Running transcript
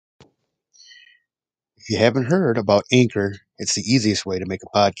you haven't heard about Anchor, it's the easiest way to make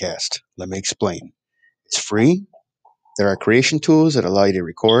a podcast. Let me explain. It's free. There are creation tools that allow you to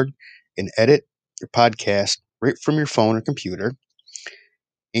record and edit your podcast right from your phone or computer.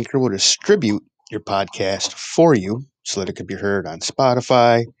 Anchor will distribute your podcast for you so that it can be heard on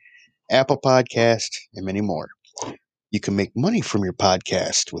Spotify, Apple Podcast, and many more. You can make money from your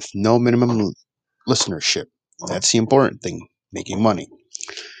podcast with no minimum listenership. That's the important thing, making money.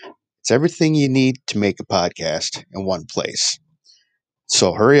 It's everything you need to make a podcast in one place.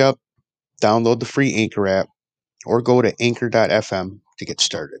 So hurry up, download the free Anchor app, or go to anchor.fm to get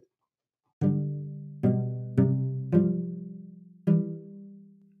started.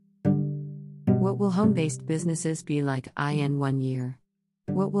 What will home-based businesses be like in 1 year?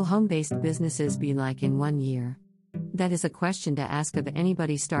 What will home-based businesses be like in 1 year? That is a question to ask of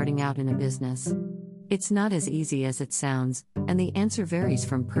anybody starting out in a business. It's not as easy as it sounds, and the answer varies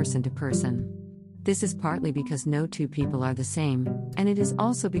from person to person. This is partly because no two people are the same, and it is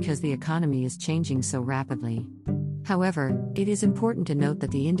also because the economy is changing so rapidly. However, it is important to note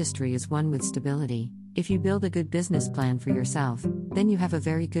that the industry is one with stability. If you build a good business plan for yourself, then you have a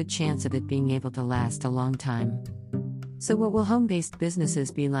very good chance of it being able to last a long time. So what will home-based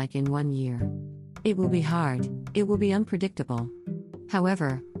businesses be like in 1 year? It will be hard, it will be unpredictable.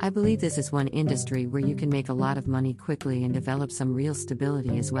 However, I believe this is one industry where you can make a lot of money quickly and develop some real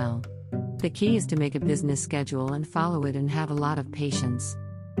stability as well. The key is to make a business schedule and follow it and have a lot of patience.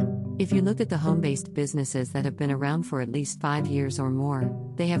 If you look at the home-based businesses that have been around for at least 5 years or more,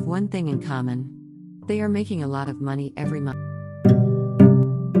 they have one thing in common. They are making a lot of money every month.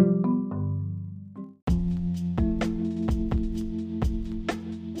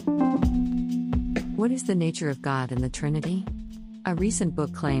 What is the nature of God and the Trinity? A recent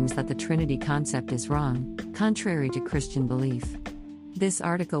book claims that the Trinity concept is wrong, contrary to Christian belief. This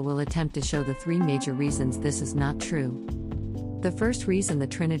article will attempt to show the 3 major reasons this is not true. The first reason the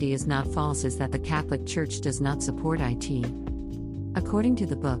Trinity is not false is that the Catholic Church does not support it. According to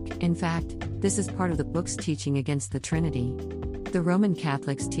the book, in fact, this is part of the book's teaching against the Trinity. The Roman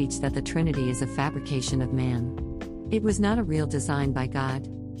Catholics teach that the Trinity is a fabrication of man. It was not a real design by God.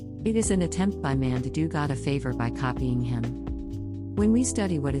 It is an attempt by man to do God a favor by copying him. When we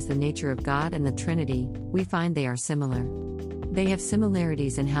study what is the nature of God and the Trinity, we find they are similar. They have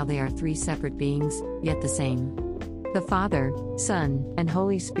similarities in how they are 3 separate beings, yet the same. The Father, Son, and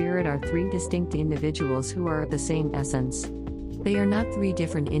Holy Spirit are 3 distinct individuals who are of the same essence. They are not 3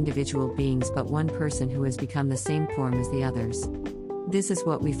 different individual beings but one person who has become the same form as the others. This is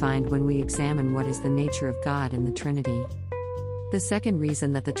what we find when we examine what is the nature of God and the Trinity. The second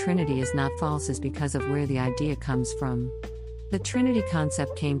reason that the Trinity is not false is because of where the idea comes from. The Trinity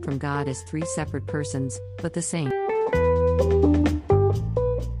concept came from God as 3 separate persons, but the same.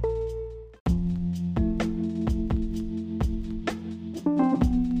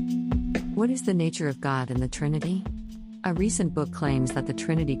 What is the nature of God and the Trinity? A recent book claims that the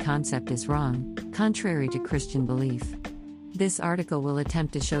Trinity concept is wrong, contrary to Christian belief. This article will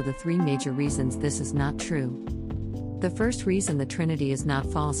attempt to show the 3 major reasons this is not true. The first reason the Trinity is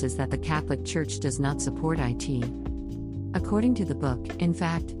not false is that the Catholic Church does not support it. According to the book, in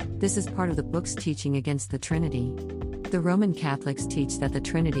fact, this is part of the book's teaching against the Trinity. The Roman Catholics teach that the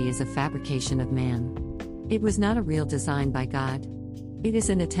Trinity is a fabrication of man. It was not a real design by God. It is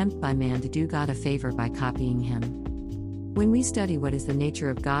an attempt by man to do God a favor by copying him. When we study what is the nature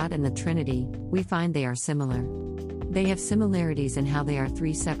of God and the Trinity, we find they are similar. They have similarities in how they are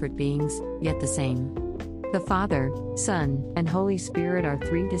 3 separate beings, yet the same. The Father, Son, and Holy Spirit are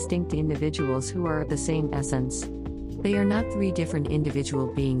 3 distinct individuals who are of the same essence. They are not 3 different individual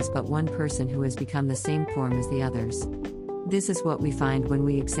beings but one person who has become the same form as the others. This is what we find when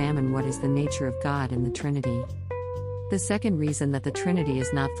we examine what is the nature of God and the Trinity. The second reason that the Trinity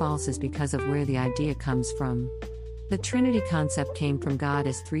is not false is because of where the idea comes from. The Trinity concept came from God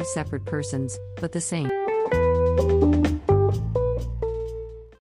as 3 separate persons, but the same.